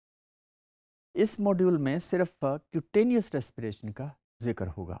इस मॉड्यूल में सिर्फ क्यूटेनियस रेस्पिरेशन का जिक्र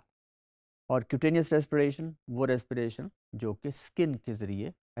होगा। और क्यूटेनियस रेस्पिरेशन वो रेस्पिरेशन जो कि स्किन के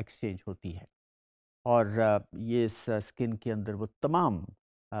ज़रिए एक्सचेंज होती है। और ये इस स्किन के अंदर वो तमाम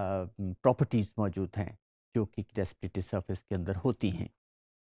प्रॉपर्टीज़ मौजूद हैं जो कि रेस्पिरेटरी सरफेस के अंदर होती हैं।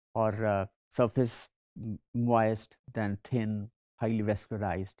 और surface moist then thin, highly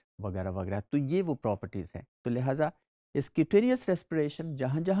vascularised वगैरह वगैरह, तो ये वो प्रॉपर्टीज़ हैं। तो लिहाजा इस क्यूटेनियस रेस्पिरेशन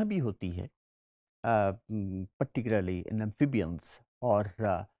जहाँ जहाँ भी होती है, पर्टिकुलरली इन एम्फीबियंस, और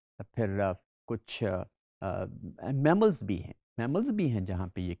फिर कुछ मैमल्स भी हैं जहाँ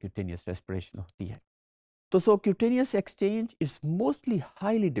पे ये क्यूटेनियस रेस्पिरेशन होती है। तो सो cutaneous exchange is mostly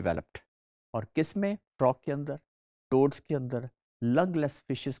highly developed, और किस में? फ्रॉग के अंदर, टोड्स के अंदर, लंगलेस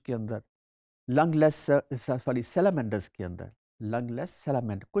फिशेस के अंदर, लंगलेस सॉरी सैलामेंडर्स के अंदर, लंगलेस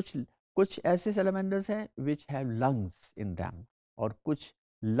सैलामेंडर, कुछ ऐसे सैलामेंडर्स हैं which have lungs in them, और कुछ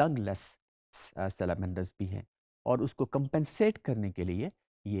लंगलेस सैलामेंडर्स भी हैं। और उसको कंपेंसेट करने के लिए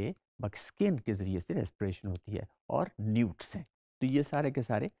ये स्किन के ज़रिए से रेस्पिरेशन होती है, और न्यूट्स हैं। तो ये सारे के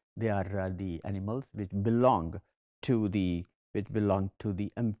सारे they are the animals which belong to the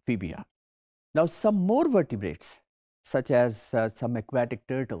amphibia. Now some more vertebrates such as some aquatic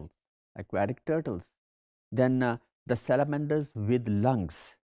turtles, then the salamanders with lungs,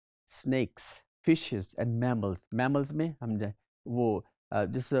 snakes, fishes and mammals में हम जाए वो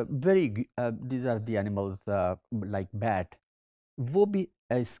this these are the animals like bat, वो भी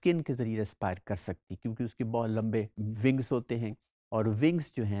skin के ज़रिए respire कर सकती, क्योंकि उसके बहुत लंबे विंग्स होते हैं, और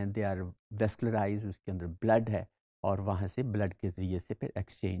विंग्स जो हैं दे आर वेस्कुलराइज, उसके अंदर ब्लड है, और वहाँ से ब्लड के ज़रिए से फिर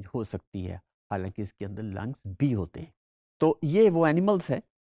एक्सचेंज हो सकती है, हालांकि इसके अंदर लंग्स भी होते हैं। तो ये वो एनिमल्स हैं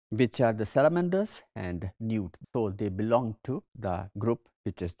which are the salamanders and newt, so they belong to the group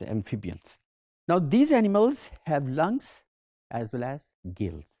which is the amphibians. Now these animals have lungs as well as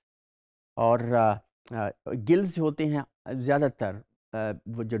gills, और गिल्स होते हैं ज़्यादातर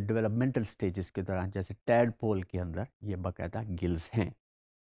वो जो डेवलपमेंटल स्टेजेस के दौरान, जैसे टैडपोल के अंदर ये बाकायदा गिल्स हैं।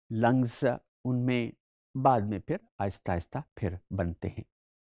 लंग्स उनमें बाद में फिर आहिस्ता आहिस्ता फिर बनते हैं।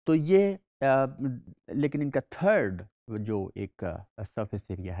 तो ये लेकिन इनका थर्ड जो एक सरफेस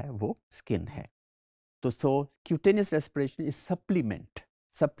एरिया है वो स्किन है। तो सो cutaneous respiration is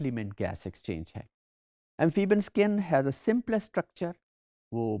supplement gas exchange है। Amphibian skin has a simple structure,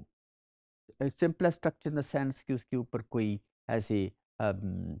 वो simple structure in the sense कि उसके ऊपर कोई ऐसे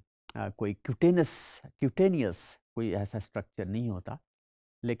कोई क्यूटेनियस कोई ऐसा स्ट्रक्चर नहीं होता,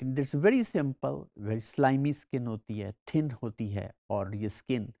 लेकिन that's very simple, very slimy skin होती है, थिन होती है, और ये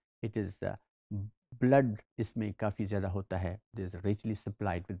स्किन इट इज़ ब्लड इसमें काफ़ी ज़्यादा होता है, दिट is richly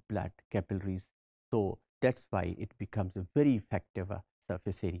supplied with blood capillaries, तो that's why it becomes a very effective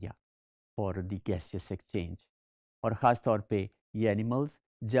surface area for the gaseous exchange. और ख़ास तौर पे ये एनिमल्स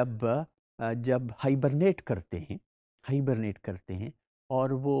जब हाइबरनेट करते हैं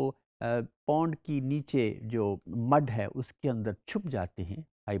और वो पॉन्ड की नीचे जो मड है उसके अंदर छुप जाते हैं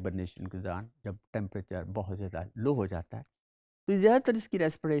हाइबरनेशन के दौरान, जब टेम्परेचर बहुत ज़्यादा लो हो जाता है, तो ज़्यादातर इसकी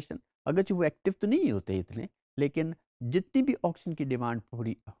रेस्पिरेशन, अगरचे वो एक्टिव तो नहीं होते इतने, लेकिन जितनी भी ऑक्सीजन की डिमांड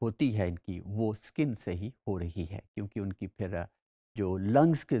पूरी होती है इनकी, वो स्किन से ही हो रही है, क्योंकि उनकी फिर जो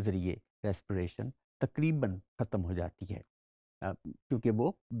लंग्स के ज़रिए रेस्पिरेशन तकरीबन ख़त्म हो जाती है, क्योंकि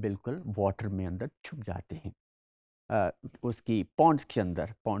वो बिल्कुल वाटर में अंदर छुप जाते हैं, उसकी पॉन्ड्स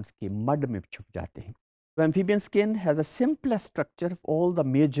के मड में छुप जाते हैं। तो amphibian skin has a simple structure all the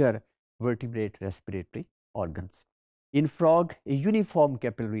major vertebrate respiratory organs. In frog a uniform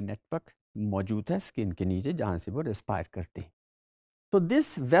capillary network मौजूद है स्किन के नीचे, जहाँ से वो रेस्पायर करते हैं। तो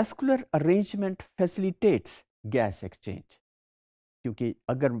this vascular arrangement facilitates gas exchange, क्योंकि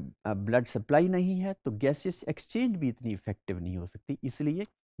अगर ब्लड सप्लाई नहीं है तो गैसेस एक्सचेंज भी इतनी इफेक्टिव नहीं हो सकती, इसलिए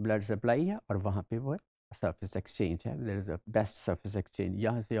ब्लड सप्लाई है और वहाँ पे वो सरफेस एक्सचेंज है, there is a best surface exchange.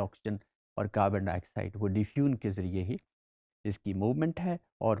 यहाँ से ऑक्सीजन और कार्बन डाइऑक्साइड वो डिफ्यूजन के ज़रिए ही इसकी मूवमेंट है,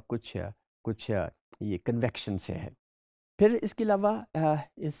 और कुछ ये कन्वेक्शन से है। फिर इसके अलावा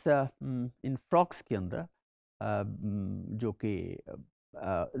इन फ्रॉक्स के अंदर जो कि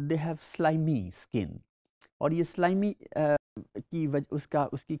दे हैव स्लाइमी स्किन, और ये स्लाइमी की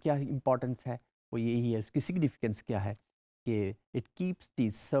उसकी क्या इम्पोर्टेंस है, वो यही है, उसकी सिग्निफिकेंस क्या है कि it keeps the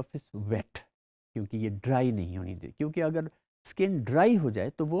surface wait, क्योंकि ये ड्राई नहीं होनी चाहिए, क्योंकि अगर स्किन ड्राई हो जाए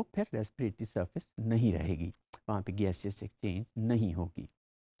तो वो फिर रेस्पिरेटरी सरफेस नहीं रहेगी, वहाँ पे गैसेस एक्सचेंज नहीं होगी।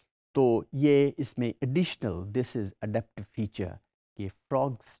 तो ये इसमें additional this is adaptive feature कि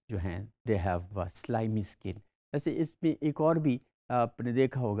फ्रॉग्स जो हैं दे हैव स्लाइमी स्किन। वैसे इसमें एक और भी आपने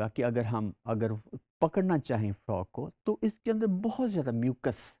देखा होगा कि अगर पकड़ना चाहें फ्रॉग को, तो इसके अंदर बहुत ज़्यादा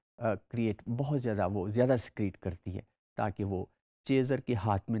म्यूकस बहुत ज़्यादा वो ज़्यादा सिक्रीट करती है, ताकि वो चेज़र के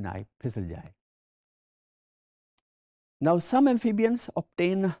हाथ में ना आए, फिसल जाए। Now, some amphibians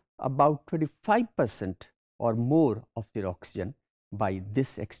obtain about 25% or more of their oxygen by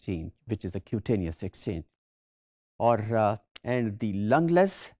this exchange, which is a cutaneous exchange. और and the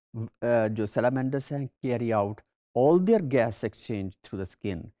lungless जो salamanders हैं carry out all their gas exchange through the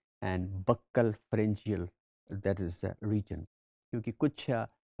skin and buccal pharyngeal, that is region. क्योंकि कुछ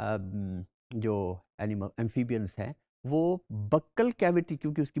जो animal amphibians हैं वो buccal cavity,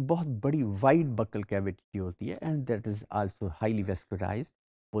 क्योंकि उसकी बहुत बड़ी वाइड बक्कल कैविटी होती है and that is also highly vascularised,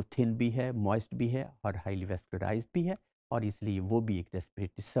 वो थिन भी है, मॉइस्ट भी है और हाईली वेस्कुलराइज्ड भी है, और इसलिए वो भी एक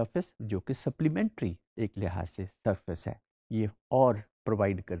रेस्पिरेटरी सरफेस जो कि सप्लीमेंट्री एक लिहाज से सरफेस है, ये और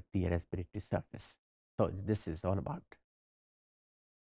प्रोवाइड करती है respiratory surface. So this is all about